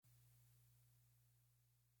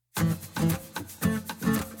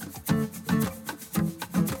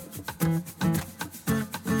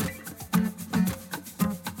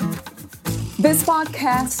This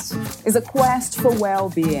podcast is a quest for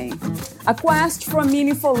well-being, a quest for a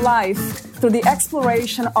meaningful life through the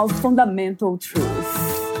exploration of fundamental truth.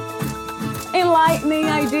 Enlightening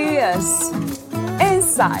ideas,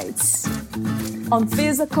 insights on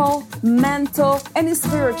physical, mental, and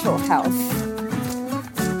spiritual health.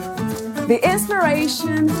 The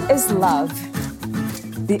inspiration is love.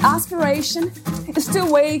 The aspiration is to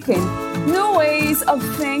awaken new ways of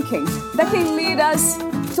thinking that can lead us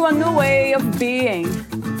to a new way of being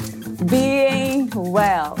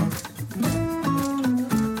well.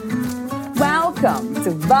 Welcome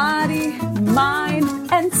to Body, Mind,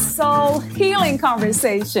 and Soul Healing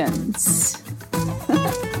Conversations.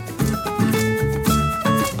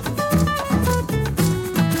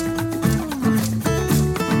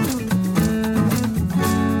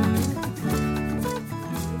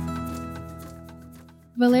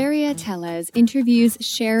 Valeria Teles interviews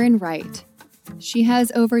Sharon Wright. She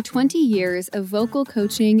has over 20 years of vocal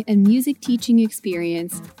coaching and music teaching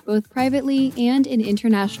experience, both privately and in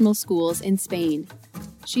international schools in Spain.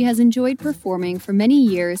 She has enjoyed performing for many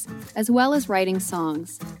years, as well as writing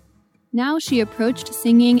songs. Now she approached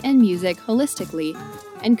singing and music holistically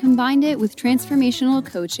and combined it with transformational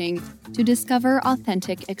coaching to discover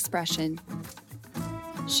authentic expression.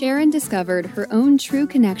 Sharon discovered her own true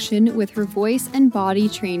connection with her voice and body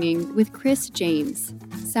training with Chris James.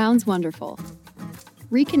 Sounds wonderful.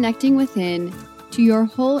 Reconnecting within to your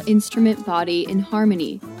whole instrument body in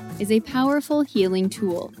harmony is a powerful healing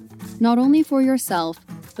tool, not only for yourself,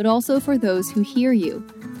 but also for those who hear you.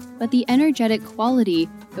 But the energetic quality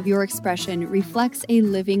of your expression reflects a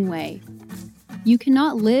living way. You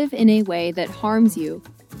cannot live in a way that harms you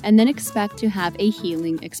and then expect to have a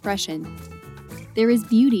healing expression. There is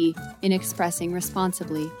beauty in expressing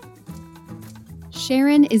responsibly.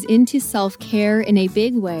 Sharon is into self-care in a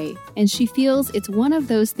big way, and she feels it's one of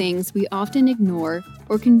those things we often ignore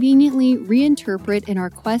or conveniently reinterpret in our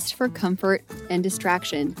quest for comfort and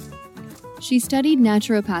distraction. She studied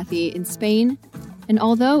naturopathy in Spain, and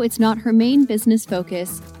although it's not her main business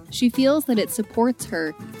focus, she feels that it supports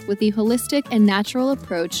her with the holistic and natural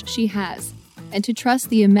approach she has, and to trust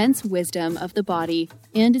the immense wisdom of the body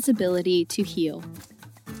and its ability to heal.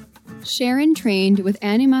 Sharon trained with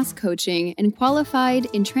Animas Coaching and qualified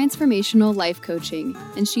in transformational life coaching,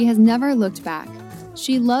 and she has never looked back.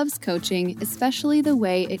 She loves coaching, especially the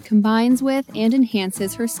way it combines with and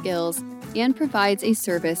enhances her skills and provides a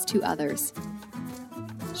service to others.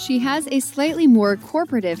 She has a slightly more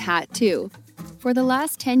corporative hat, too. For the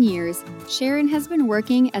last 10 years, Sharon has been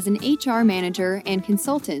working as an HR manager and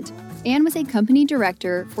consultant, and was a company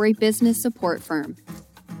director for a business support firm.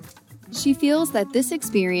 She feels that this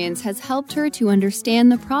experience has helped her to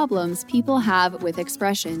understand the problems people have with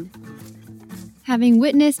expression. Having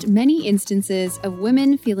witnessed many instances of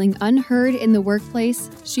women feeling unheard in the workplace,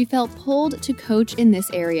 she felt pulled to coach in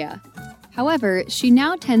this area. However, she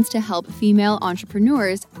now tends to help female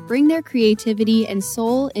entrepreneurs bring their creativity and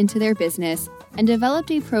soul into their business and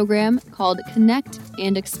developed a program called Connect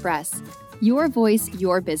and Express. Your voice,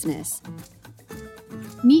 your business.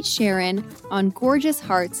 Meet Sharon on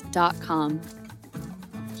gorgeoushearts.com.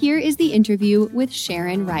 Here is the interview with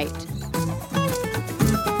Sharon Wright.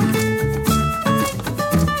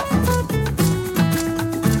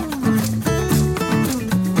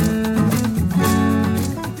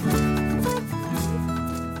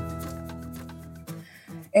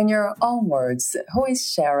 In your own words, who is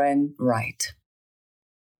Sharon Wright?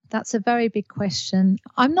 That's a very big question.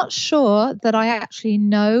 I'm not sure that I actually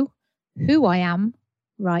know who I am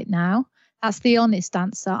right now. That's the honest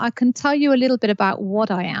answer. I can tell you a little bit about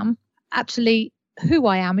what I am. Actually, who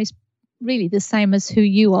I am is really the same as who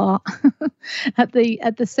you are at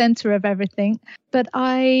the center of everything. But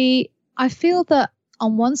I feel that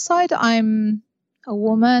on one side, I'm a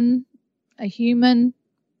woman, a human,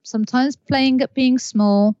 sometimes playing at being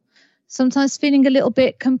small, sometimes feeling a little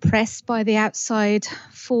bit compressed by the outside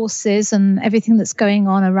forces and everything that's going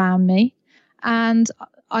on around me. And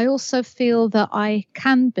I also feel that I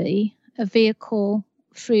can be a vehicle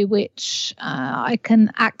through which I can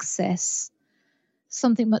access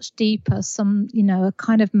something much deeper, a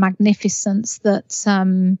kind of magnificence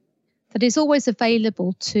that is always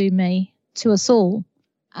available to me, to us all.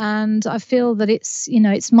 And I feel that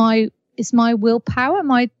it's my willpower,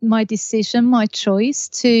 my decision, my choice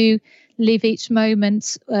to live each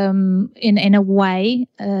moment in a way,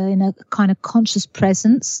 in a kind of conscious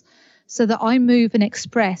presence, so that I move and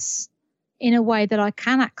express in a way that I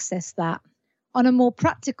can access that. On a more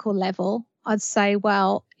practical level, I'd say,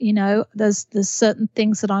 well, there's certain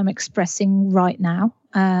things that I'm expressing right now.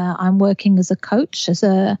 I'm working as a coach,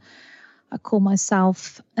 I call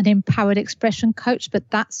myself an empowered expression coach, but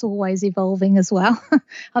that's always evolving as well.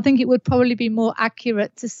 I think it would probably be more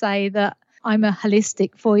accurate to say that I'm a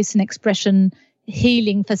holistic voice and expression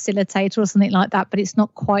healing facilitator or something like that, but it's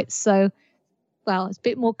not quite so, well, it's a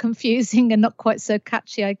bit more confusing and not quite so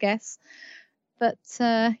catchy, I guess. But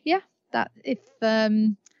that if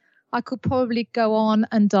I could probably go on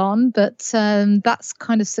and on, but that's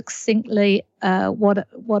kind of succinctly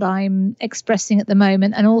what I'm expressing at the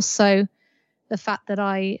moment, and also the fact that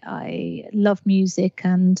I love music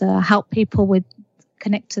and help people with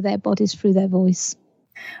connect to their bodies through their voice.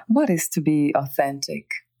 What is to be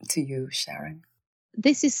authentic to you, Sharon?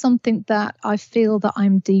 This is something that I feel that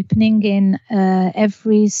I'm deepening in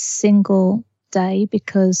every single day,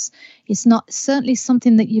 because it's not certainly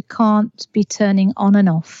something that you can't be turning on and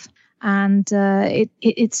off. And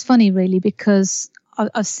it's funny, really, because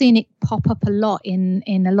I've seen it pop up a lot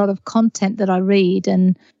in a lot of content that I read,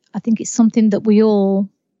 and I think it's something that we all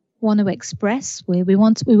want to express. We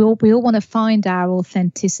all want to find our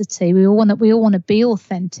authenticity. We all want to be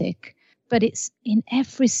authentic, but it's in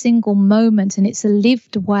every single moment, and it's a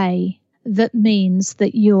lived way that means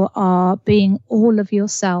that you are being all of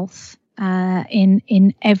yourself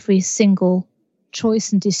in every single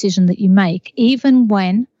choice and decision that you make, even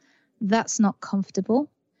when that's not comfortable,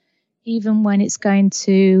 even when it's going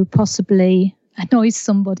to possibly annoy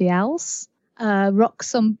somebody else,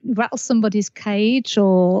 rattle somebody's cage,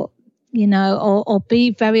 or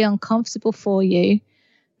be very uncomfortable for you.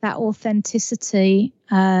 That authenticity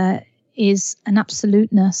is an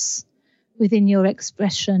absoluteness within your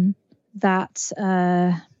expression that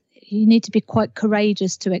you need to be quite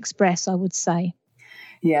courageous to express, I would say.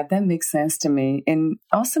 Yeah, that makes sense to me, and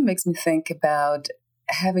also makes me think about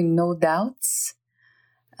having no doubts,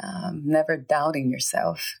 never doubting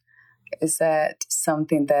yourself. Is that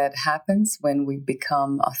something that happens when we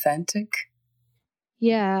become authentic?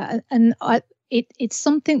 Yeah, and it's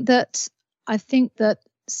something that I think that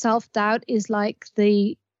self-doubt is like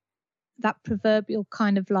that proverbial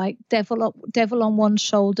kind of like devil on one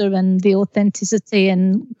shoulder and the authenticity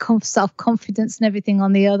and self-confidence and everything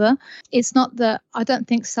on the other. It's not that I don't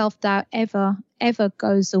think self-doubt ever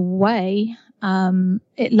goes away.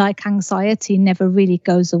 It, like anxiety, never really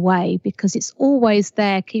goes away, because it's always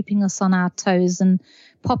there, keeping us on our toes and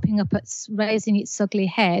popping up, raising its ugly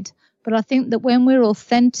head. But I think that when we're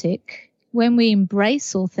authentic, when we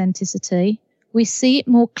embrace authenticity, we see it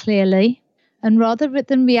more clearly. And rather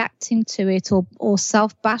than reacting to it or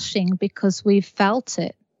self-bashing because we've felt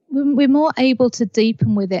it, we're more able to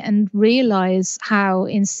deepen with it and realize how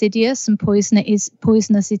insidious and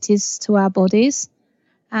poisonous it is to our bodies.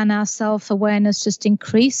 And our self-awareness just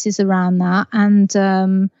increases around that. And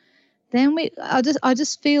then I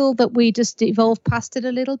just feel that we just evolve past it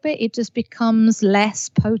a little bit. It just becomes less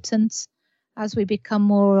potent as we become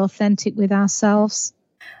more authentic with ourselves.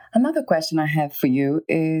 Another question I have for you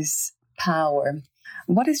is power.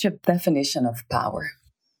 What is your definition of power?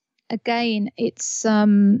 Again, it's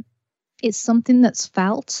something that's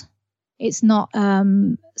felt. It's not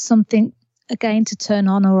something, again, to turn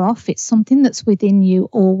on or off. It's something that's within you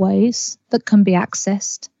always, that can be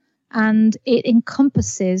accessed. And it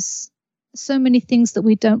encompasses so many things that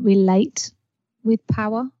we don't relate with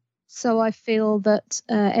power. So I feel that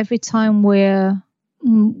every time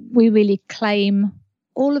we really claim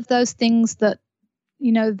all of those things that,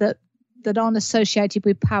 that aren't associated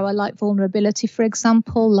with power, like vulnerability, for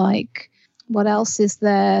example, like what else is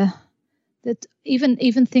there? That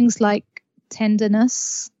even things like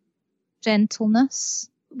tenderness, gentleness.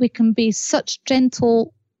 We can be such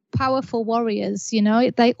gentle, powerful warriors,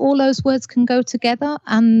 all those words can go together,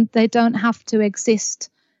 and they don't have to exist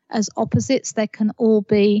as opposites. They can all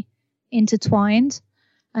be intertwined.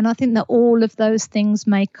 And I think that all of those things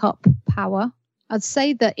make up power. I'd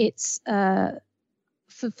say that it's,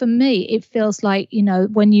 for me, it feels like,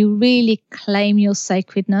 when you really claim your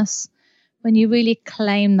sacredness, when you really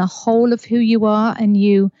claim the whole of who you are, and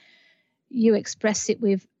you express it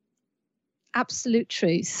with absolute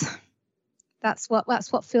truth. That's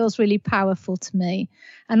what feels really powerful to me.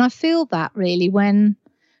 And I feel that really when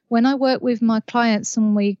I work with my clients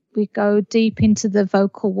and we go deep into the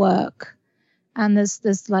vocal work, and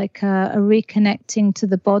there's like a reconnecting to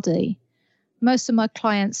the body. Most of my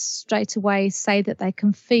clients straight away say that they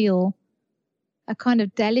can feel a kind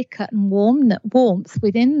of delicate and warmth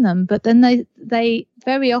within them, but then they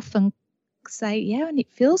very often say, yeah, and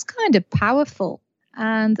it feels kind of powerful.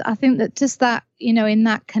 And I think that just that, in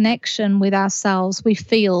that connection with ourselves, we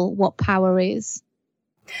feel what power is.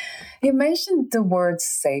 You mentioned the word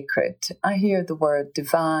sacred. I hear the word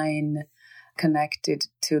divine connected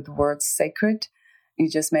to the word sacred. you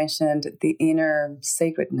just mentioned the inner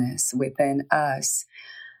sacredness within us.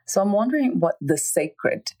 So I'm wondering what the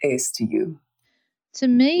sacred is to you. To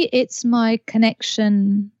me, it's my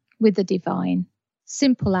connection with the divine,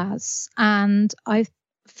 simple as. And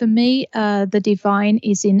for me, the divine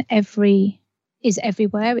is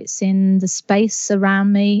everywhere. It's in the space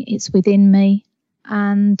around me. It's within me.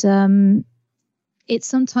 And it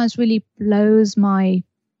sometimes really blows my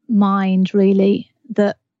mind, really,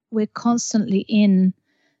 that we're constantly in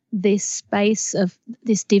this space of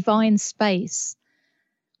this divine space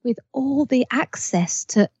with all the access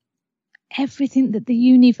to everything that the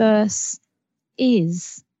universe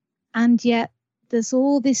is. And yet there's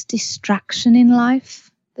all this distraction in life.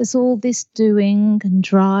 There's all this doing and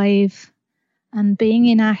drive and being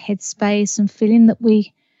in our headspace and feeling that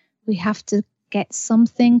we have to get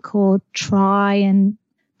something or try and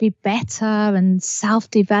be better and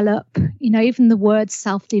self-develop. You know, even the word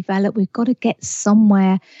self-develop, we've got to get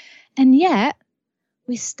somewhere. And yet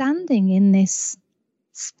we're standing in this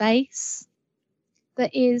space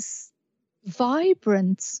that is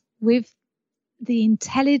vibrant with the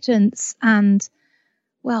intelligence and,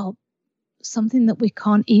 well, something that we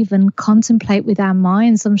can't even contemplate with our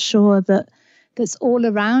minds. I'm sure that's all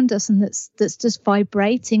around us and that's just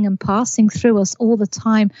vibrating and passing through us all the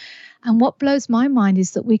time. And what blows my mind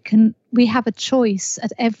is that we have a choice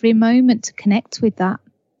at every moment to connect with that.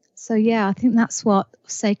 So yeah, I think that's what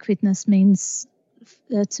sacredness means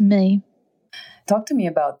to me. Talk to me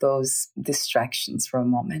about those distractions for a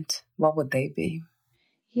moment. What would they be?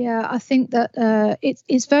 Yeah, I think that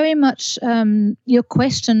it's very much your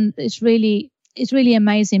question is really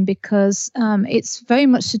amazing because it's very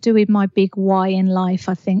much to do with my big why in life.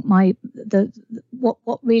 I think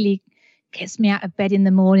what really gets me out of bed in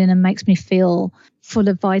the morning and makes me feel full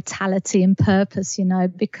of vitality and purpose, you know,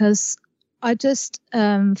 because I just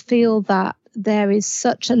feel that there is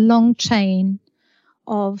such a long chain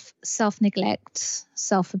of self-neglect,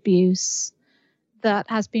 self-abuse that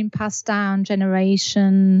has been passed down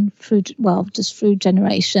generation through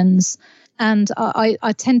generations. And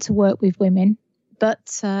I tend to work with women,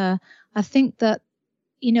 but I think that,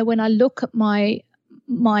 you know, when I look at my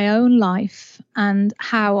own life and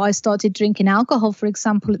how I started drinking alcohol, for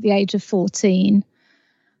example, at the age of 14,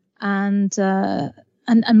 and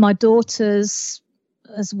my daughters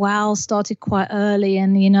as well started quite early,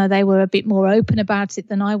 and you know they were a bit more open about it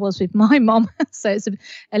than I was with my mom. So it's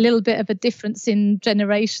a little bit of a difference in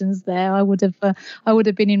generations there. I would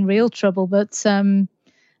have been in real trouble, but and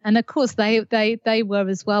of course they were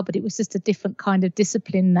as well, but it was just a different kind of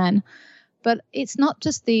discipline then. But it's not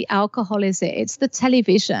just the alcohol, is it? It's the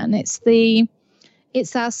television, it's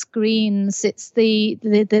our screens, it's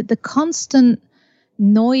the constant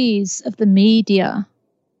noise of the media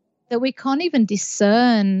that we can't even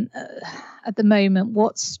discern at the moment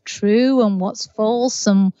what's true and what's false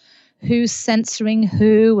and who's censoring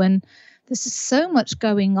who. And there's just so much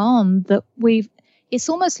going on that it's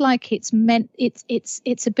almost like it's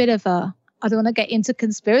a bit of a, I don't want to get into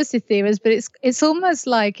conspiracy theories, but it's almost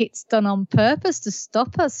like it's done on purpose to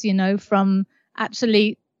stop us, you know, from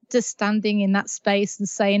actually just standing in that space and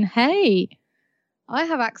saying, hey, I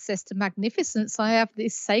have access to magnificence. I have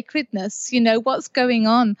this sacredness, you know, what's going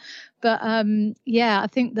on? But I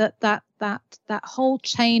think that whole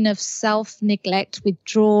chain of self-neglect,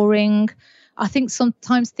 withdrawing, I think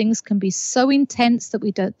sometimes things can be so intense that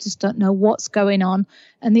we just don't know what's going on.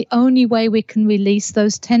 And the only way we can release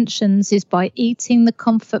those tensions is by eating the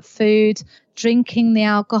comfort food, drinking the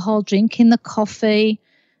alcohol, drinking the coffee,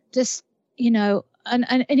 just, you know, and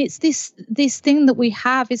it's this thing that we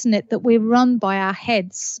have, isn't it, that we're run by our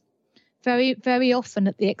heads very, very often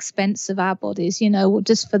at the expense of our bodies, you know,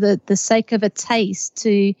 just for the sake of a taste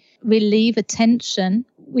to relieve a tension.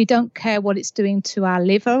 We don't care what it's doing to our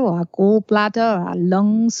liver or our gallbladder or our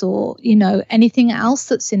lungs or, you know, anything else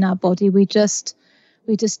that's in our body. We're just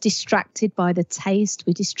distracted by the taste.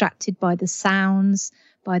 We're distracted by the sounds,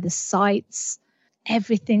 by the sights,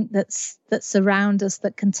 everything that's around us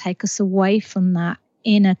that can take us away from that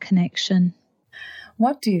inner connection.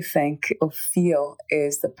 What do you think or feel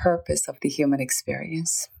is the purpose of the human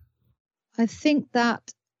experience? I think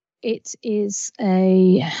that it is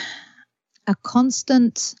a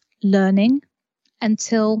constant learning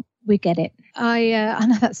until we get it. I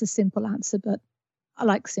know that's a simple answer, but I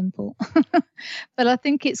like simple. But I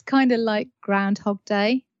think it's kind of like Groundhog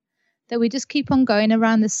Day, that we just keep on going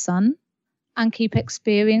around the sun and keep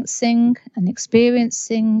experiencing and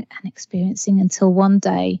experiencing and experiencing until one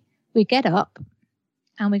day we get up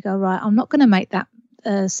and we go, right, I'm not going to make that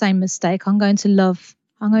same mistake. I'm going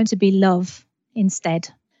to be love instead.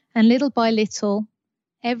 And little by little,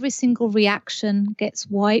 every single reaction gets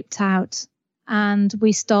wiped out and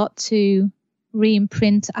we start to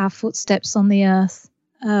re-imprint our footsteps on the earth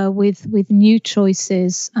with new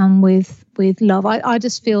choices and with love. I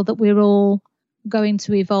just feel that we're all going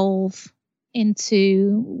to evolve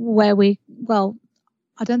into where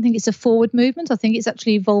I don't think it's a forward movement. I think it's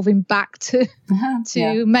actually evolving back to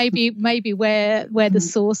maybe where the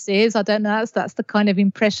source is. I don't know. That's the kind of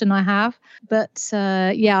impression I have. But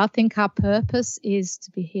I think our purpose is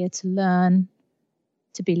to be here to learn,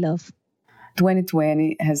 to be love.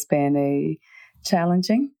 2020 has been a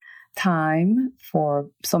challenging time for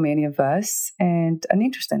so many of us and an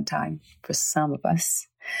interesting time for some of us.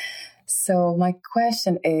 So my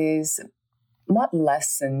question is, what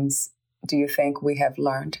lessons do you think we have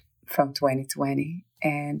learned from 2020?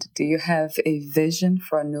 And do you have a vision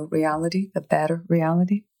for a new reality, a better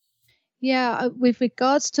reality? Yeah, with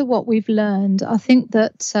regards to what we've learned, I think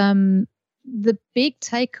that the big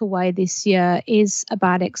takeaway this year is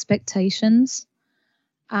about expectations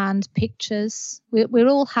and pictures. We're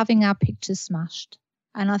all having our pictures smashed.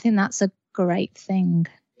 And I think that's a great thing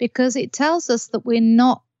because it tells us that we're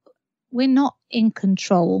not in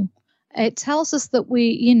control. It tells us that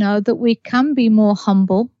that we can be more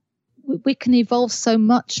humble. We can evolve so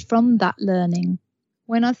much from that learning.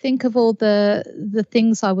 When I think of all the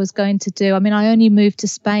things I was going to do, I mean, I only moved to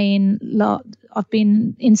Spain. I've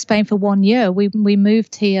been in Spain for 1 year. We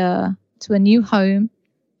moved here to a new home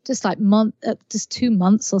just 2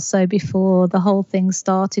 months or so before the whole thing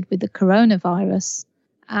started with the coronavirus.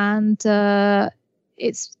 And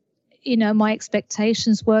it's, my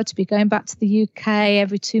expectations were to be going back to the UK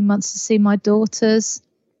every 2 months to see my daughters.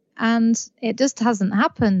 And it just hasn't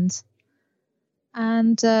happened.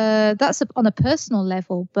 And that's on a personal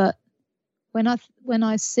level. But when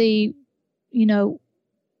I see,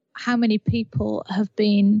 how many people are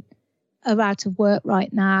out of work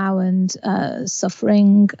right now and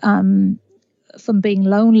suffering from being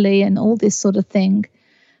lonely and all this sort of thing,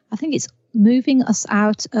 I think it's moving us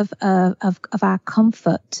out of our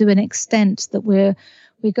comfort to an extent that we're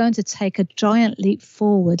going to take a giant leap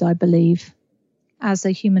forward, I believe, as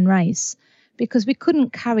a human race, because we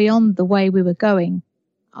couldn't carry on the way we were going.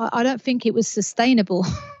 I don't think it was sustainable.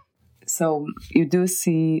 So you do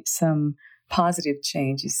see some positive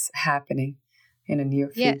changes happening in the near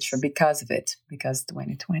future because of it, because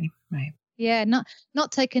 2020, right? Yeah,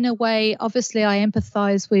 not taking away. Obviously, I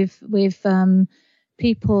empathize with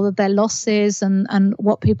people, their losses and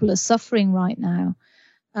what people are suffering right now.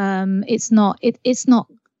 It's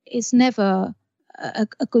never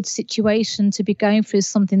a good situation to be going through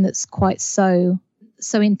something that's quite so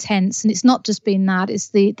intense. And it's not just been that, it's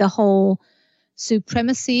the whole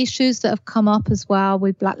supremacy issues that have come up as well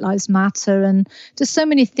with Black Lives Matter. And just so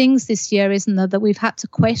many things this year, isn't there, that we've had to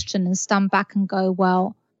question and stand back and go,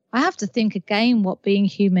 well, I have to think again what being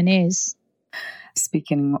human is.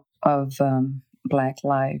 Speaking of Black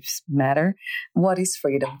Lives Matter, what is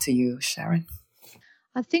freedom to you, Sharon?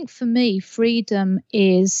 I think for me, freedom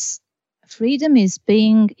is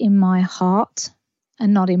being in my heart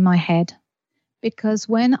and not in my head. Because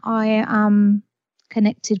when I am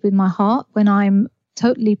connected with my heart, when I'm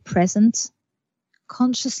totally present,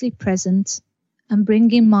 consciously present, and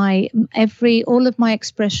bringing all of my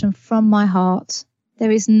expression from my heart,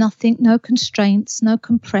 there is nothing, no constraints, no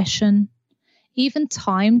compression. Even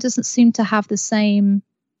time doesn't seem to have the same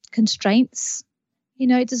constraints.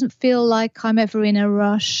 It doesn't feel like I'm ever in a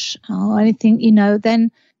rush or anything,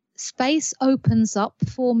 then space opens up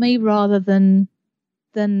for me rather than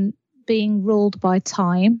being ruled by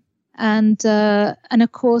time. And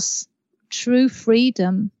of course, true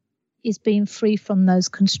freedom is being free from those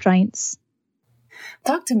constraints.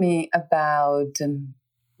 Talk to me about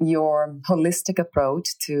your holistic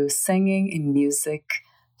approach to singing and music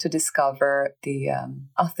to discover the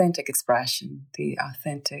authentic expression, the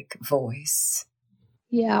authentic voice.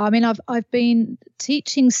 Yeah, I mean, I've been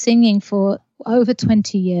teaching singing for over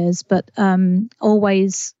 20 years, but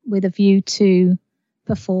always with a view to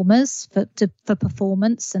performers, for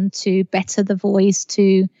performance and to better the voice,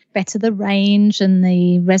 to better the range and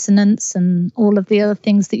the resonance and all of the other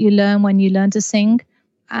things that you learn when you learn to sing.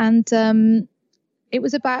 And it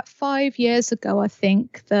was about 5 years ago, I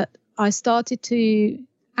think, that I started to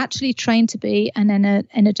actually train to be an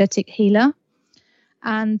energetic healer.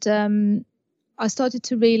 And I started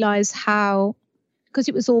to realize how, because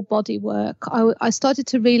it was all body work, I started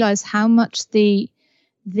to realize how much the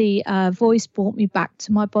voice brought me back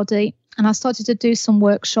to my body. And I started to do some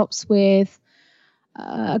workshops with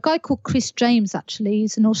a guy called Chris James, actually.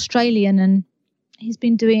 He's an Australian and he's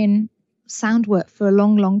been doing sound work for a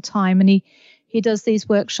long, long time. And he he does these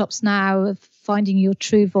workshops now of finding your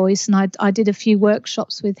true voice. And I did a few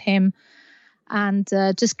workshops with him and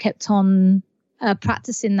just kept on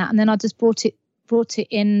practicing that. And then I just brought it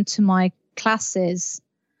into my classes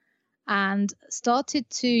and started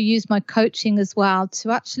to use my coaching as well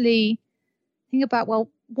to actually think about, well,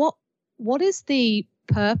 what is the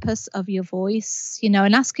purpose of your voice,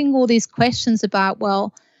 and asking all these questions about,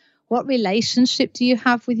 well, what relationship do you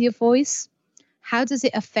have with your voice? How does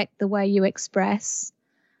it affect the way you express?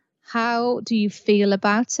 How do you feel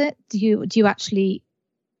about it? Do you actually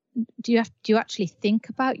think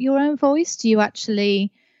about your own voice? Do you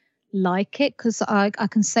actually like it? Because I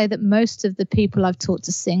can say that most of the people I've taught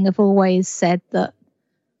to sing have always said that,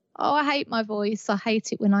 oh, I hate my voice. I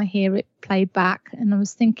hate it when I hear it played back. And I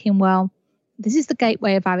was thinking, well, this is the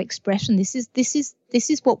gateway of our expression. This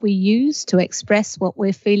is what we use to express what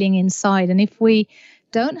we're feeling inside. And if we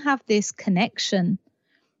don't have this connection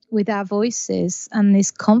with our voices and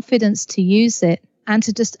this confidence to use it and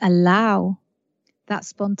to just allow that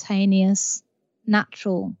spontaneous,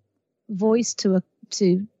 natural voice to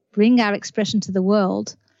bring our expression to the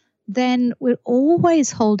world, then we're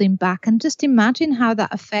always holding back. And just imagine how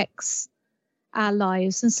that affects our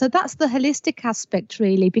lives. And so that's the holistic aspect,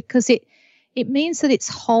 really, because it means that it's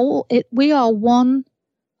whole. We are one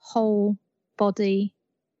whole body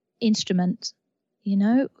instrument.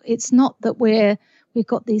 It's not that we've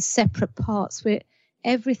got these separate parts.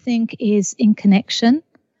 Everything is in connection.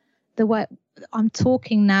 The way I'm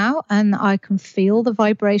talking now, and I can feel the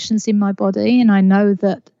vibrations in my body, and I know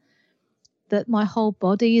that my whole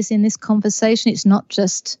body is in this conversation. It's not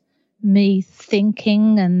just me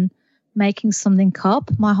thinking and making something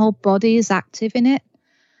up. My whole body is active in it.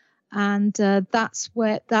 And that's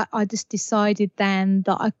where I just decided then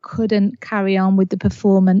that I couldn't carry on with the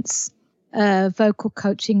performance vocal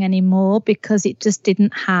coaching anymore, because it just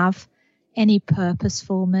didn't have any purpose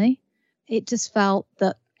for me. It just felt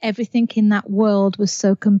that everything in that world was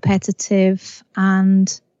so competitive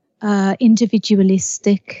and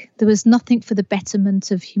individualistic. There was nothing for the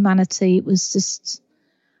betterment of humanity. It was just,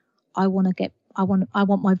 I want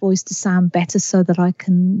my voice to sound better so that I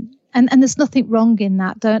can. And there's nothing wrong in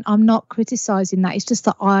that. I'm not criticizing that. It's just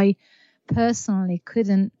that I personally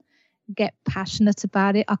couldn't get passionate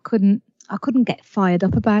about it. I couldn't get fired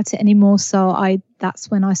up about it anymore. So that's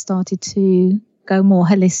when I started to go more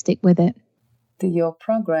holistic with it. Your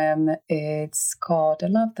program, it's called, I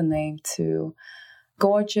love the name too,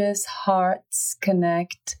 Gorgeous Hearts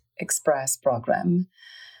Connect Express Program.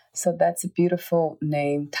 So that's a beautiful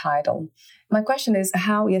name title. My question is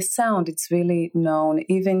how your sound, it's really known.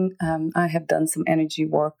 Even I have done some energy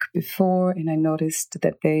work before, and I noticed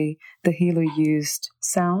that the healer used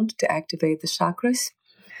sound to activate the chakras.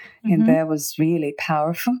 Mm-hmm. And that was really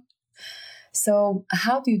powerful. So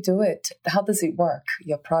how do you do it? How does it work,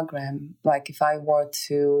 your program? Like if I were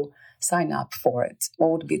to sign up for it,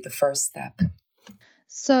 what would be the first step?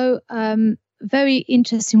 So very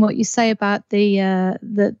interesting what you say about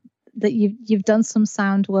that you've done some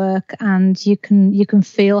sound work and you can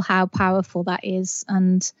feel how powerful that is.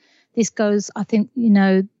 And this goes, I think,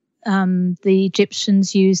 the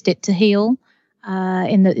Egyptians used it to heal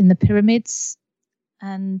in the pyramids.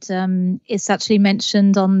 And it's actually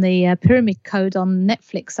mentioned on the Pyramid Code on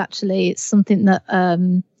Netflix. Actually, it's something that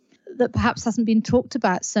that perhaps hasn't been talked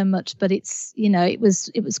about so much, but it's it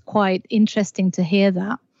was quite interesting to hear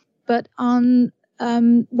that. But on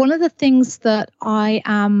one of the things that I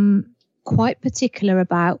am quite particular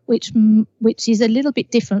about, which is a little bit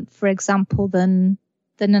different, for example, than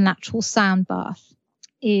a natural sound bath,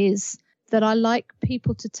 is that I like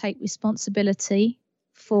people to take responsibility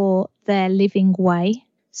for their living way.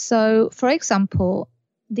 So, for example,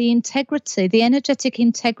 the energetic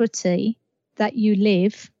integrity that you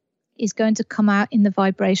live is going to come out in the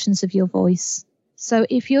vibrations of your voice. So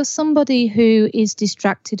if you're somebody who is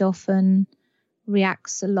distracted often,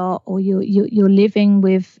 reacts a lot, or you're living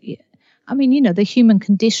with, the human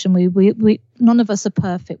condition, we none of us are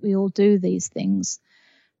perfect. We all do these things.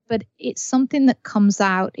 But it's something that comes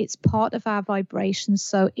out. It's part of our vibrations,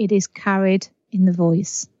 so it is carried in the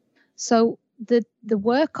voice. So the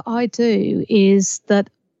work I do is that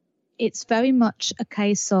it's very much a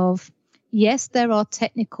case of, yes, there are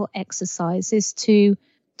technical exercises to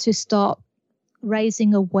start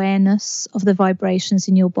raising awareness of the vibrations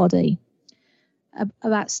in your body,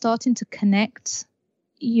 about starting to connect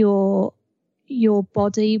your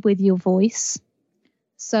body with your voice.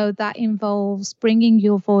 So that involves bringing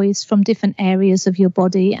your voice from different areas of your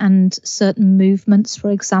body and certain movements,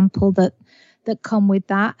 for example, that come with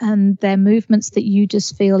that, and they're movements that you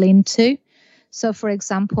just feel into. So, for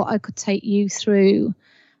example, I could take you through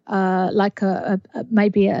like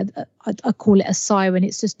maybe I call it a siren.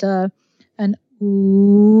 It's just an ooh,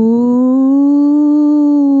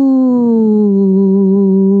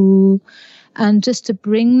 and just to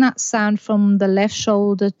bring that sound from the left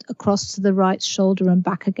shoulder across to the right shoulder and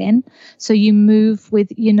back again. So you move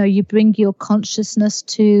with, you bring your consciousness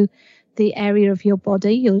to the area of your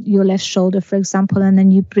body, your left shoulder, for example, and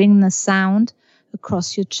then you bring the sound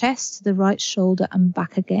across your chest to the right shoulder and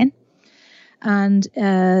back again. And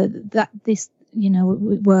we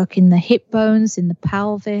work in the hip bones, in the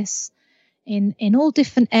pelvis, in all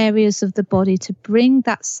different areas of the body to bring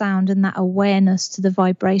that sound and that awareness to the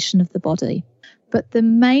vibration of the body. But the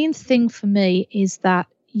main thing for me is that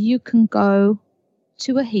you can go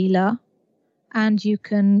to a healer and you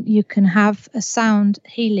can have a sound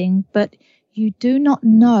healing, but you do not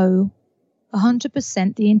know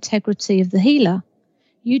 100% the integrity of the healer.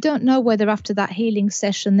 You don't know whether after that healing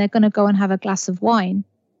session they're going to go and have a glass of wine.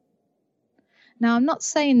 Now, I'm not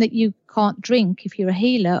saying that you can't drink if you're a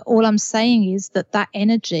healer. All I'm saying is that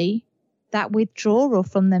energy, that withdrawal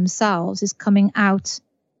from themselves is coming out,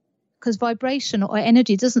 because vibration or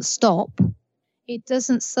energy doesn't stop. It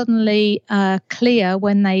doesn't suddenly clear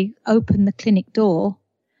when they open the clinic door.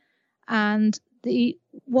 And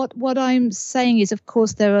what I'm saying is, of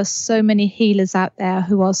course, there are so many healers out there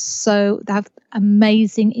who they have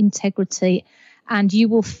amazing integrity, and you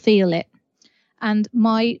will feel it. And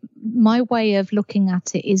my way of looking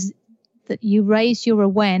at it is that you raise your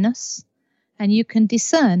awareness and you can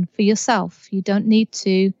discern for yourself. You don't need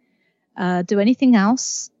to do anything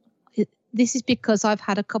else. This is because I've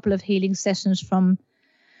had a couple of healing sessions from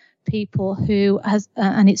people who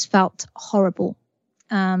and it's felt horrible.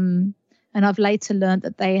 And I've later learned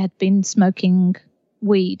that they had been smoking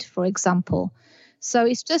weed, for example. So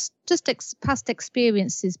it's just past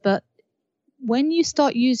experiences. But when you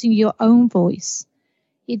start using your own voice,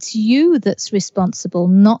 it's you that's responsible,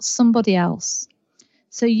 not somebody else.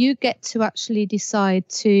 So you get to actually decide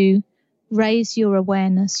to raise your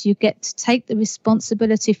awareness. You get to take the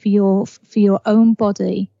responsibility for your own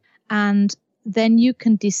body, and then you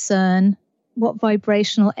can discern what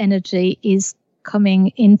vibrational energy is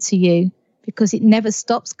coming into you, because it never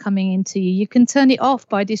stops coming into you. You can turn it off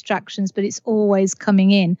by distractions, but it's always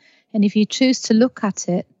coming in. And if you choose to look at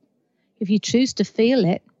it, if you choose to feel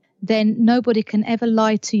it, then nobody can ever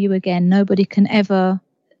lie to you again. Nobody can ever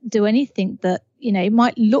do anything that, it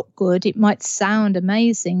might look good, it might sound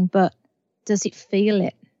amazing, but does it feel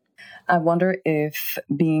it? I wonder if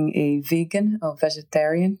being a vegan or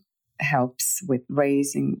vegetarian helps with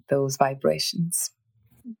raising those vibrations.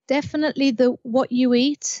 Definitely what you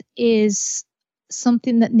eat is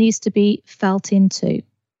something that needs to be felt into.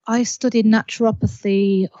 I studied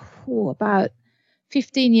naturopathy about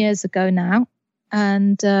 15 years ago now,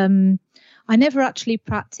 and I never actually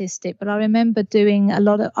practiced it, but I remember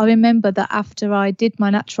I remember that after I did my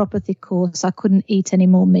naturopathy course, I couldn't eat any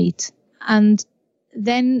more meat. And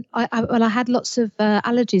then I had lots of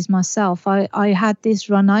allergies myself. I had this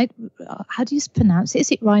rhinitis. How do you pronounce it?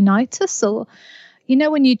 Is it rhinitis, or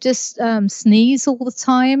when you just sneeze all the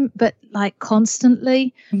time, but like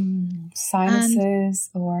constantly? Sinuses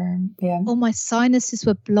all my sinuses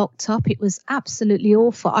were blocked up. It was absolutely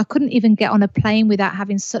awful. I couldn't even get on a plane without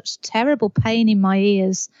having such terrible pain in my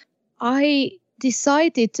ears. I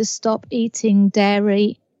decided to stop eating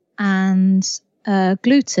dairy and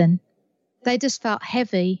gluten. They just felt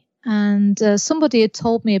heavy. And somebody had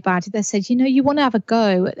told me about it. They said, you want to have a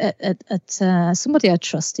go at somebody I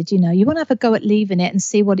trusted, you want to have a go at leaving it and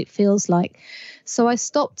see what it feels like. So I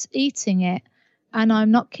stopped eating it. And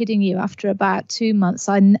I'm not kidding you, after about 2 months,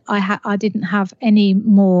 I didn't have any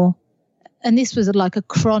more. And this was like a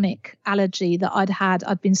chronic allergy that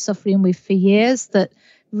I'd been suffering with for years, that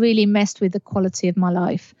really messed with the quality of my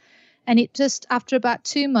life. And it just, after about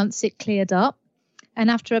 2 months, it cleared up.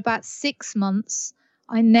 And after about 6 months,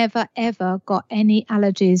 I never, ever got any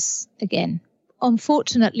allergies again.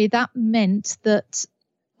 Unfortunately, that meant that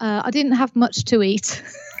I didn't have much to eat.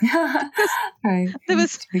 Right. There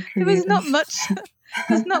was not much.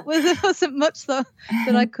 There wasn't much that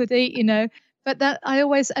I could eat, But that I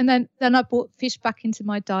always, and then I brought fish back into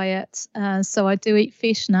my diet, so I do eat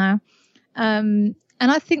fish now. And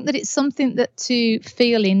I think that it's something that to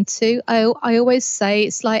feel into. I always say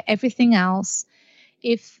it's like everything else.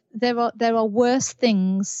 If there are worse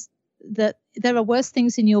things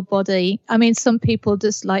in your body. I mean, some people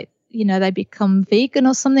just they become vegan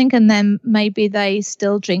or something, and then maybe they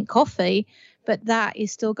still drink coffee, but that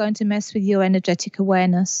is still going to mess with your energetic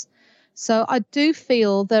awareness. So I do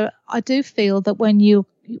feel that when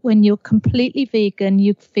you're completely vegan,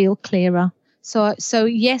 you feel clearer. So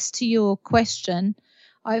yes, to your question,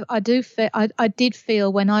 I did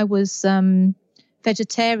feel when I was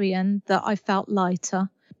vegetarian that I felt lighter,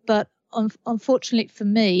 but unfortunately for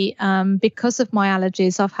me, because of my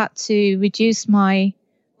allergies, I've had to reduce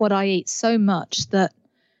what I eat so much that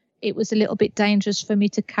it was a little bit dangerous for me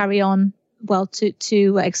to carry on. Well,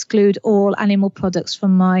 to exclude all animal products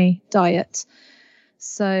from my diet.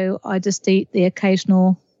 So I just eat the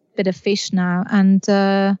occasional bit of fish now. And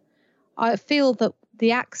I feel that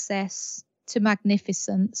the access to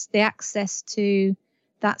magnificence, the access to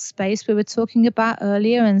that space we were talking about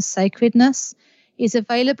earlier and sacredness is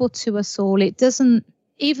available to us all. It doesn't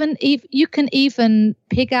even, if you can even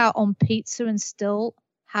pig out on pizza and still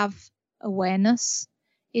have awareness.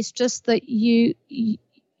 It's just that you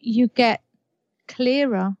get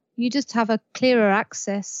clearer. You just have a clearer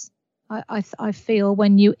access. I feel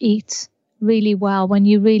when you eat really well, when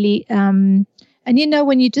you really and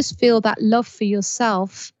when you just feel that love for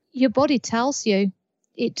yourself, your body tells you.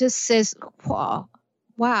 It just says, wow,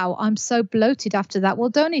 I'm so bloated after that. Well,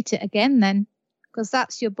 don't eat it again then, because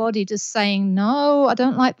that's your body just saying, no, I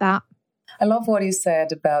don't like that. I love what you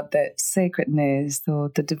said about the sacredness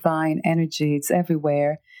or the divine energy. It's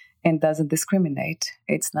everywhere and doesn't discriminate.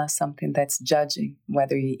 It's not something that's judging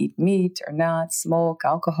whether you eat meat or not, smoke,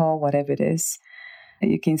 alcohol, whatever it is.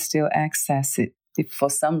 You can still access it if for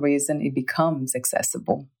some reason it becomes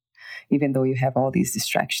accessible, even though you have all these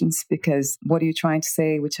distractions. Because what are you trying to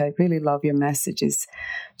say, which I really love your message, is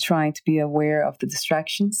trying to be aware of the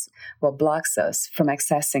distractions, what blocks us from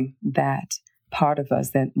accessing that part of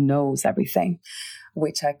us that knows everything,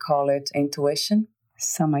 which I call it intuition.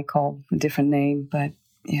 Some might call a different name, but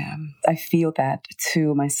yeah, I feel that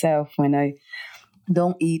too myself when I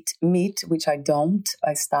don't eat meat, which I don't.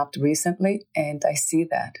 I stopped recently, and I see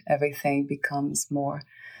that everything becomes more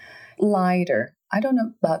lighter. I don't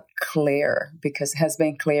know about clear, because it has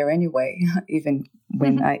been clear anyway. Even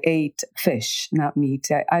when I ate fish, not meat,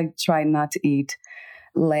 I try not to eat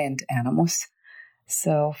land animals.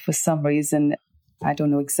 So for some reason, I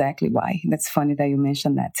don't know exactly why. That's funny that you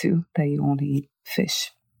mentioned that too, that you only eat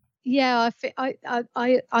fish. Yeah,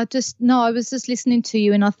 I just, no, I was just listening to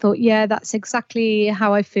you and I thought, yeah, that's exactly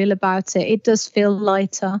how I feel about it. It does feel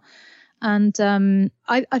lighter. And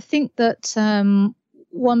I think that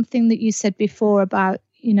one thing that you said before about,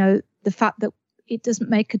 the fact that it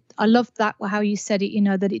doesn't make I love that, how you said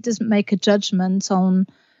it, that it doesn't make a judgment on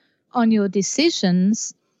your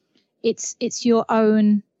decisions. It's your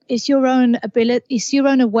own ability, it's your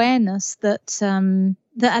own awareness that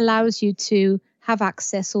allows you to have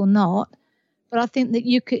access or not. But I think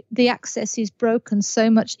that the access is broken so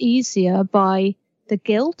much easier by the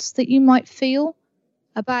guilt that you might feel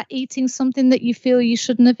about eating something that you feel you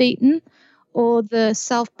shouldn't have eaten, or the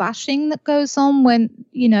self-bashing that goes on when,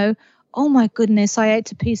 oh my goodness, I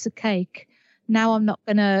ate a piece of cake. Now I'm not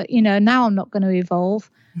gonna evolve.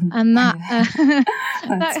 And that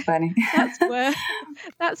that's funny.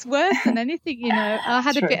 That's worse than anything. I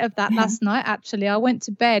had a bit of that last night. Actually, I went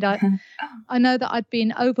to bed. I know that I'd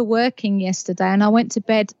been overworking yesterday, and I went to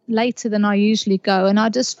bed later than I usually go, and I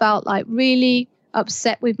just felt like really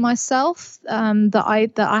upset with myself that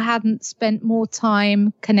I hadn't spent more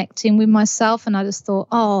time connecting with myself, and I just thought,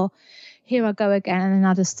 oh, here I go again. And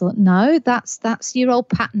I just thought, no, that's your old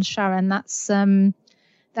pattern, Sharon.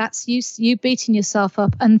 That's you beating yourself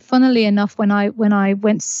up. And funnily enough, when I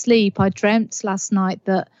went to sleep, I dreamt last night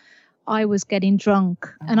that I was getting drunk,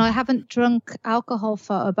 and I haven't drunk alcohol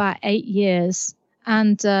for about 8 years.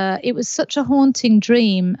 And it was such a haunting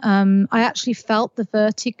dream. I actually felt the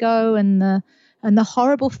vertigo and the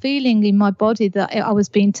horrible feeling in my body that I was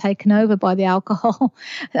being taken over by the alcohol.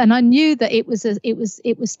 And I knew that it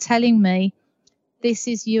was telling me, this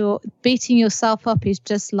is beating yourself up is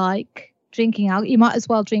just like drinking alcohol. You might as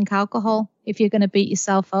well drink alcohol if you're going to beat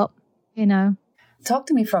yourself up, Talk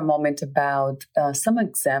to me for a moment about some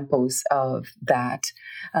examples of that,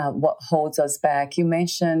 what holds us back. You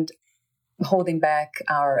mentioned holding back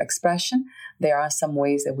our expression. There are some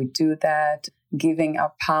ways that we do that, giving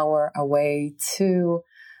our power away to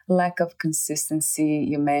lack of consistency,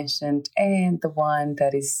 you mentioned, and the one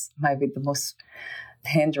that might be the most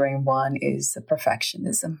hindering one is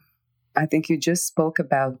perfectionism. I think you just spoke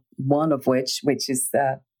about one of which is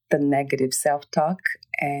the negative self-talk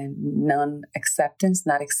and non-acceptance,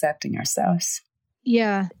 not accepting ourselves.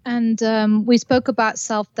 Yeah, and we spoke about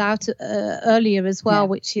self-doubt earlier as well,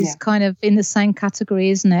 which is kind of in the same category,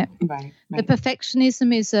 isn't it? Right. The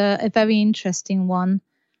perfectionism is a very interesting one.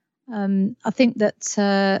 I think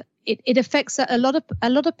that it affects a lot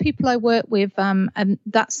of people I work with, and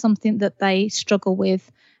that's something that they struggle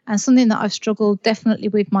with, and something that I've struggled definitely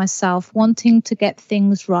with myself, wanting to get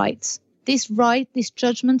things right. this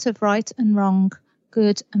judgment of right and wrong,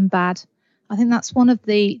 good and bad. I think that's one of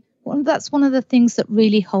the things that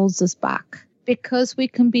really holds us back, because we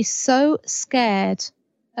can be so scared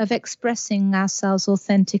of expressing ourselves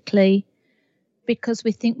authentically because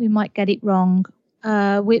we think we might get it wrong,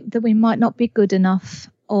 that we might not be good enough,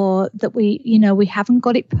 or that we haven't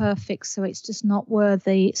got it perfect, so it's just not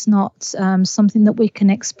worthy. It's not something that we can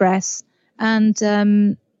express, and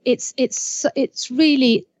it's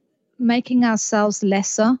really making ourselves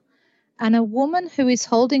lesser. And a woman who is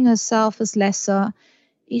holding herself as lesser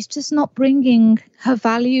is just not bringing her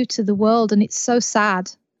value to the world, and it's so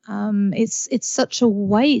sad. It's such a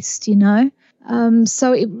waste,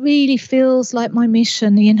 So it really feels like my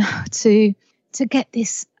mission, to get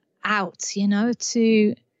this out,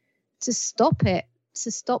 to stop it,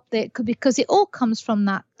 because it all comes from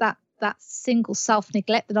that single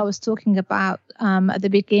self-neglect that I was talking about at the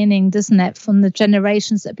beginning, doesn't it? From the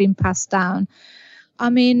generations that have been passed down. I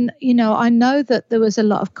mean, I know that there was a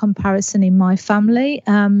lot of comparison in my family,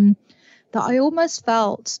 that I almost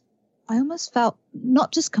felt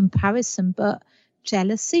not just comparison, but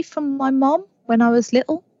jealousy from my mom when I was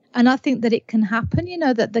little. And I think that it can happen,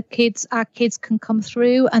 that our kids can come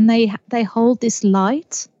through and they hold this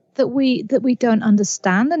light that we don't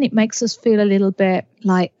understand. And it makes us feel a little bit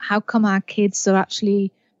like, how come our kids are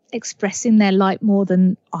actually expressing their light more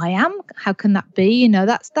than I am? How can that be?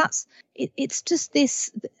 It's just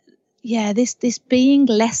this being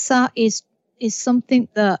lesser is something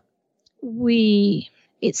that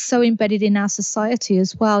it's so embedded in our society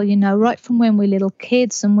as well, right from when we're little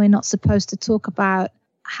kids, and we're not supposed to talk about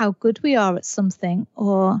how good we are at something,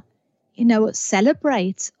 or,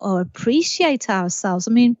 celebrate or appreciate ourselves.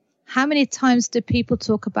 I mean, how many times do people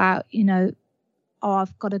talk about,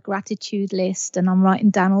 I've got a gratitude list and I'm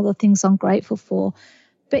writing down all the things I'm grateful for.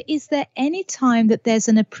 But is there any time that there's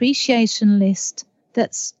an appreciation list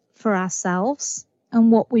that's for ourselves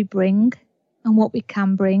and what we bring and what we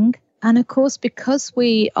can bring? And of course, because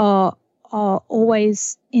we are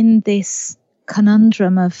always in this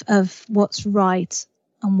conundrum of what's right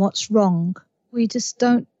and what's wrong, we just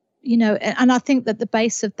don't, and I think that the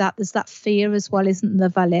base of that, there's that fear as well, isn't there,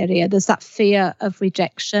 Valeria? There's that fear of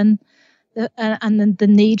rejection and then the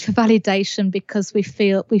need for validation, because we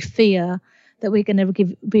fear that we're going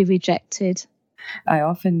to be rejected. I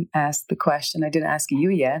often ask the question, I didn't ask you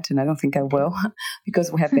yet, and I don't think I will,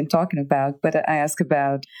 because we have been talking about, but I ask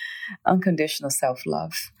about unconditional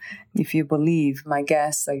self-love. If you believe, my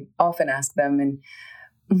guests, I often ask them, and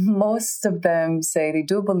most of them say they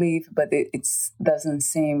do believe, but it doesn't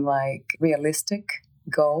seem like realistic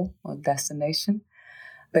goal or destination,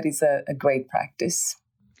 but it's a great practice.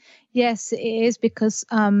 Yes, it is, because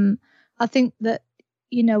I think that,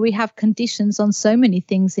 we have conditions on so many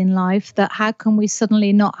things in life, that how can we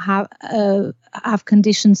suddenly not have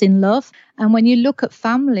conditions in love? And when you look at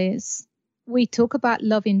families, we talk about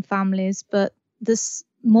love in families, but there's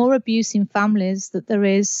more abuse in families than there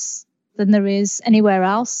is anywhere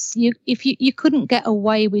else. You couldn't get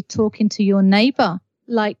away with talking to your neighbor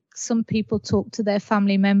like some people talk to their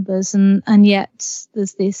family members, and yet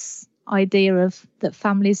there's this idea of that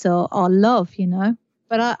families are love,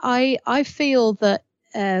 But I feel that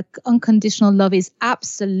unconditional love is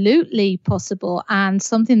absolutely possible, and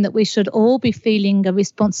something that we should all be feeling a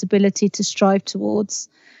responsibility to strive towards.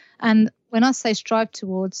 And when I say strive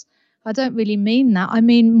towards, I don't really mean that. I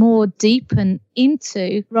mean more deepen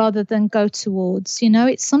into rather than go towards.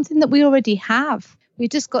 It's something that we already have. We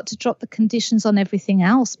just got to drop the conditions on everything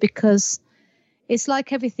else, because it's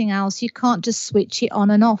like everything else. You can't just switch it on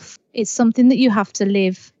and off. It's something that you have to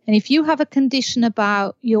live. And if you have a condition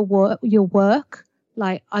about your work,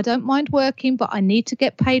 like, I don't mind working, but I need to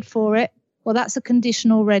get paid for it. Well, that's a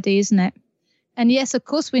condition already, isn't it? And yes, of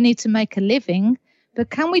course, we need to make a living, but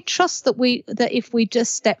can we trust that if we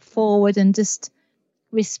just step forward and just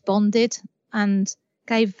responded and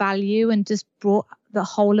gave value and just brought the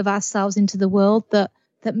whole of ourselves into the world, that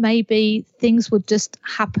maybe things would just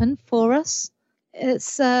happen for us?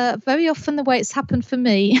 It's very often the way it's happened for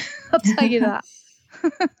me. I'll tell you that.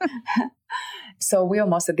 So we're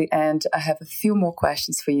almost at the end. I have a few more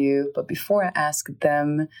questions for you, but before I ask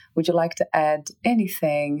them, would you like to add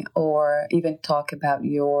anything or even talk about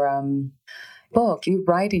your book? You're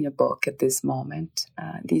writing a book at this moment.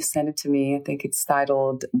 You sent it to me. I think it's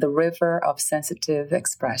titled The River of Sensitive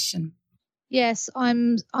Expression. Yes,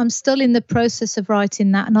 I'm still in the process of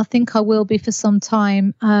writing that, and I think I will be for some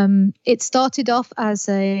time. It started off as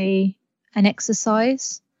an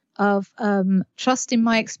exercise of trust in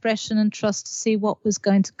my expression and trust to see what was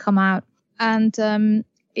going to come out. And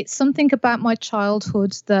it's something about my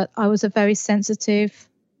childhood that I was a very sensitive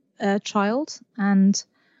child, and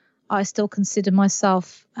I still consider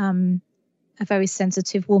myself a very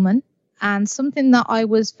sensitive woman, and something that I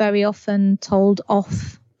was very often told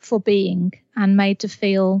off for being and made to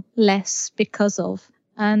feel less because of.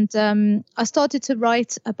 And I started to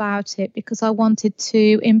write about it because I wanted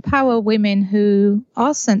to empower women who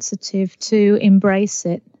are sensitive to embrace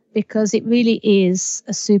it, because it really is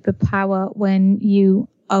a superpower when you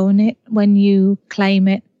own it, when you claim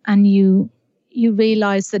it, and you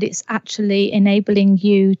realize that it's actually enabling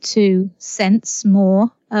you to sense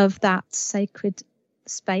more of that sacred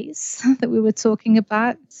space that we were talking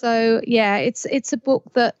about. So yeah, it's a book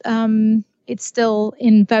that it's still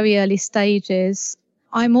in very early stages.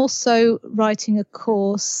 I'm also writing a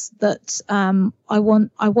course that I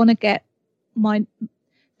want to get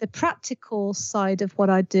the practical side of what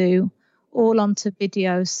I do all onto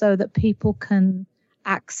video so that people can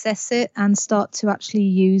access it and start to actually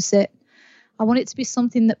use it. I want it to be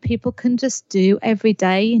something that people can just do every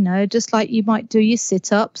day, you know, just like you might do your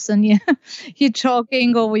sit-ups and your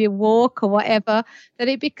jogging or your walk or whatever, that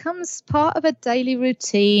it becomes part of a daily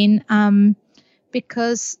routine,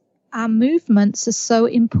 because our movements are so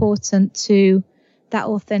important to that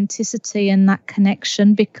authenticity and that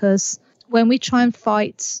connection, because when we try and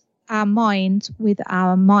fight our mind with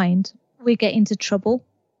our mind, we get into trouble.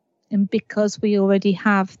 And because we already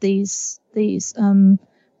have these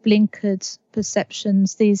blinkered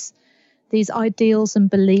perceptions, these ideals and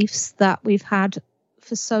beliefs that we've had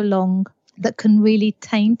for so long, that can really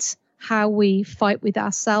taint how we fight with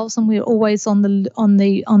ourselves, and we're always on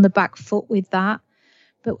the back foot with that.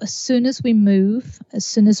 But as soon as we move, as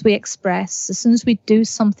soon as we express, as soon as we do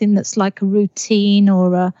something that's like a routine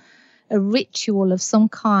or a ritual of some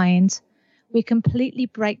kind, we completely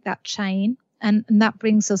break that chain, and that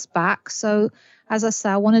brings us back. So as I say,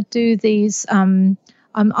 I want to do these. I'm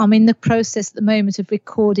in the process at the moment of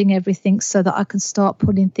recording everything so that I can start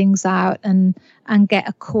putting things out and get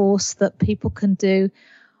a course that people can do.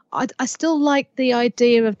 I still like the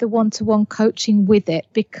idea of the one-to-one coaching with it,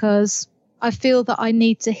 because I feel that I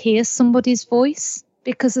need to hear somebody's voice,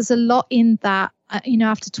 because there's a lot in that.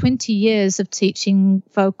 After 20 years of teaching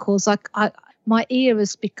vocals, my ear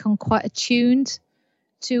has become quite attuned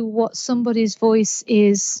to what somebody's voice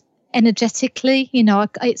is energetically.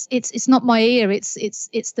 It's not my ear, it's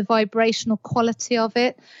the vibrational quality of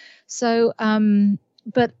it. So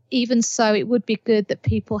but even so, it would be good that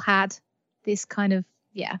people had this kind of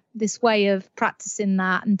this way of practicing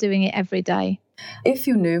that and doing it every day. If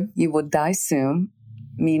you knew you would die soon,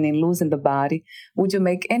 meaning losing the body, would you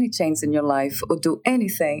make any change in your life or do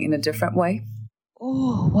anything in a different way?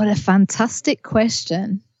 Oh, what a fantastic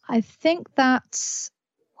question. I think that,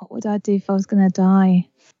 what would I do if I was going to die?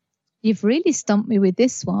 You've really stumped me with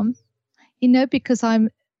this one. Because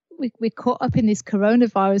we're caught up in this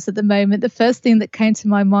coronavirus at the moment. The first thing that came to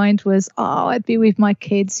my mind was, I'd be with my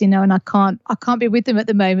kids, and I can't be with them at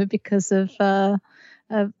the moment because of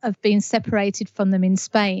being separated from them in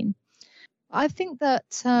Spain. I think that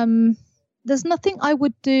there's nothing I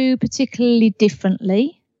would do particularly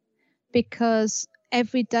differently, because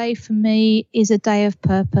every day for me is a day of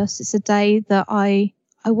purpose. It's a day that I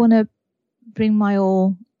want to bring my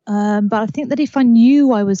all. But I think that if I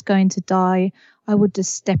knew I was going to die, I would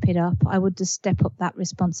just step it up. I would just step up that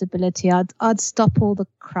responsibility. I'd stop all the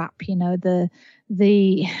crap, the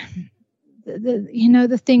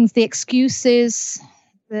things, the excuses,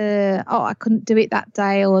 I couldn't do it that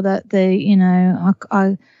day, or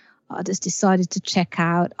I just decided to check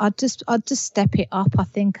out. I'd just step it up, I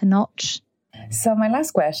think, a notch. So my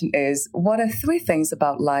last question is, what are 3 things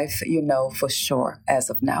about life you know for sure as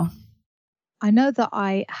of now? I know that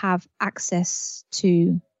I have access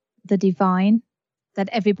to the divine, that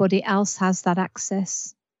everybody else has that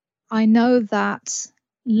access. I know that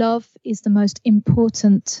love is the most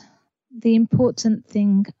important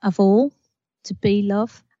thing of all, to be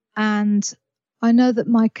love. And I know that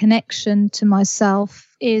my connection to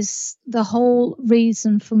myself is the whole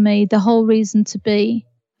reason for me, the whole reason to be.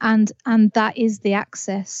 And that is the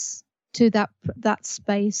access to that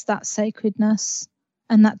space, that sacredness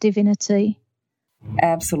and that divinity.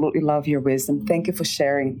 Absolutely love your wisdom. Thank you for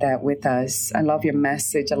sharing that with us. I love your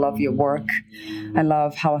message. I love your work. I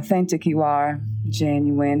love how authentic you are,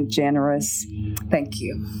 genuine, generous. Thank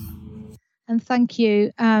you. And thank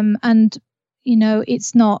you.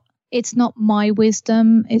 It's not my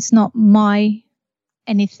wisdom. It's not my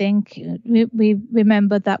anything. We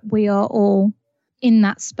remember that we are all in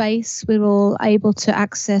that space. We're all able to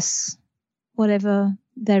access whatever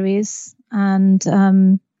there is,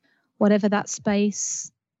 and whatever that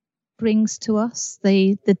space brings to us,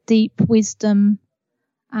 the deep wisdom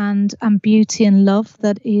and beauty and love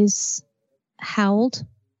that is held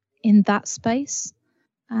in that space.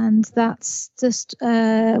 And that's just,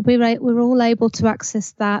 we're all able to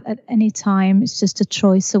access that at any time. It's just a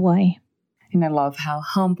choice away. And I love how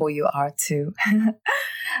humble you are too.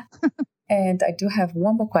 And I do have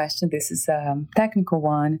one more question. This is a technical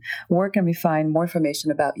one. Where can we find more information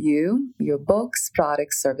about you, your books,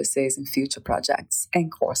 products, services, and future projects and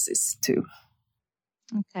courses too?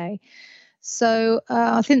 Okay. So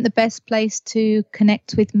I think the best place to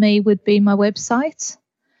connect with me would be my website.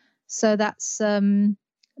 So that's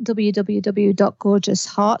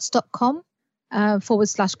www.gorgeoushearts.com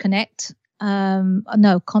 /connect.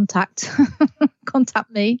 Contact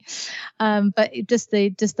me. But just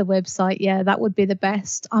the website, yeah, that would be the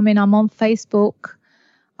best. I mean, I'm on Facebook.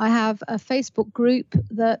 I have a Facebook group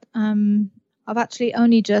that I've actually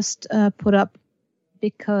only just put up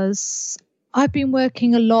because I've been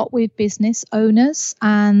working a lot with business owners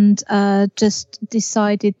and just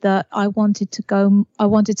decided that I wanted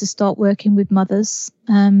to start working with mothers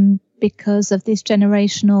because of this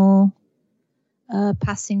generational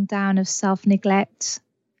passing down of self-neglect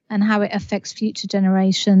and how it affects future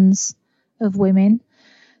generations of women.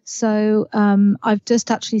 So I've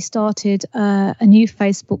just actually started a new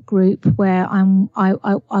Facebook group where I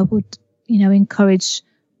would encourage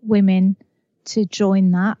women to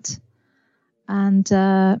join that. And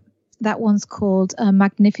that one's called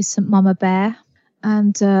Magnificent Mama Bear.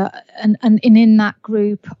 And in that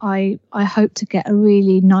group, I hope to get a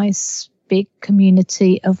really nice big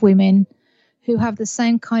community of women who have the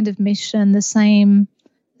same kind of mission, the same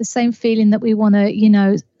feeling that we want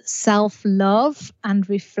to, self-love and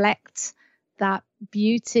reflect that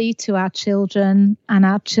beauty to our children and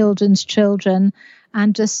our children's children,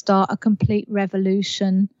 and just start a complete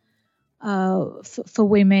revolution for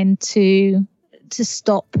women to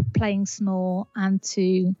stop playing small and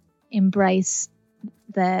to embrace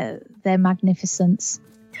their magnificence.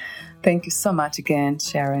 Thank you so much again,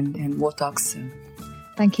 Sharon, and we'll talk soon.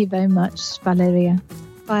 Thank you very much, Valeria.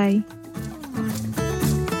 Bye.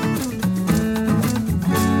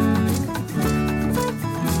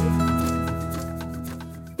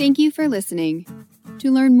 Thank you for listening.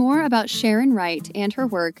 To learn more about Sharon Wright and her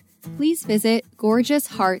work, please visit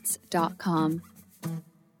gorgeoushearts.com.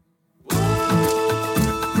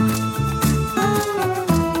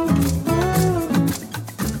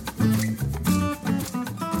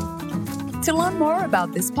 To learn more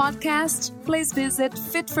about this podcast, please visit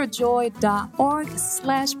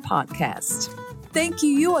fitforjoy.org/podcast. Thank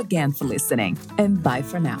you again for listening, and bye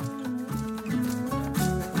for now.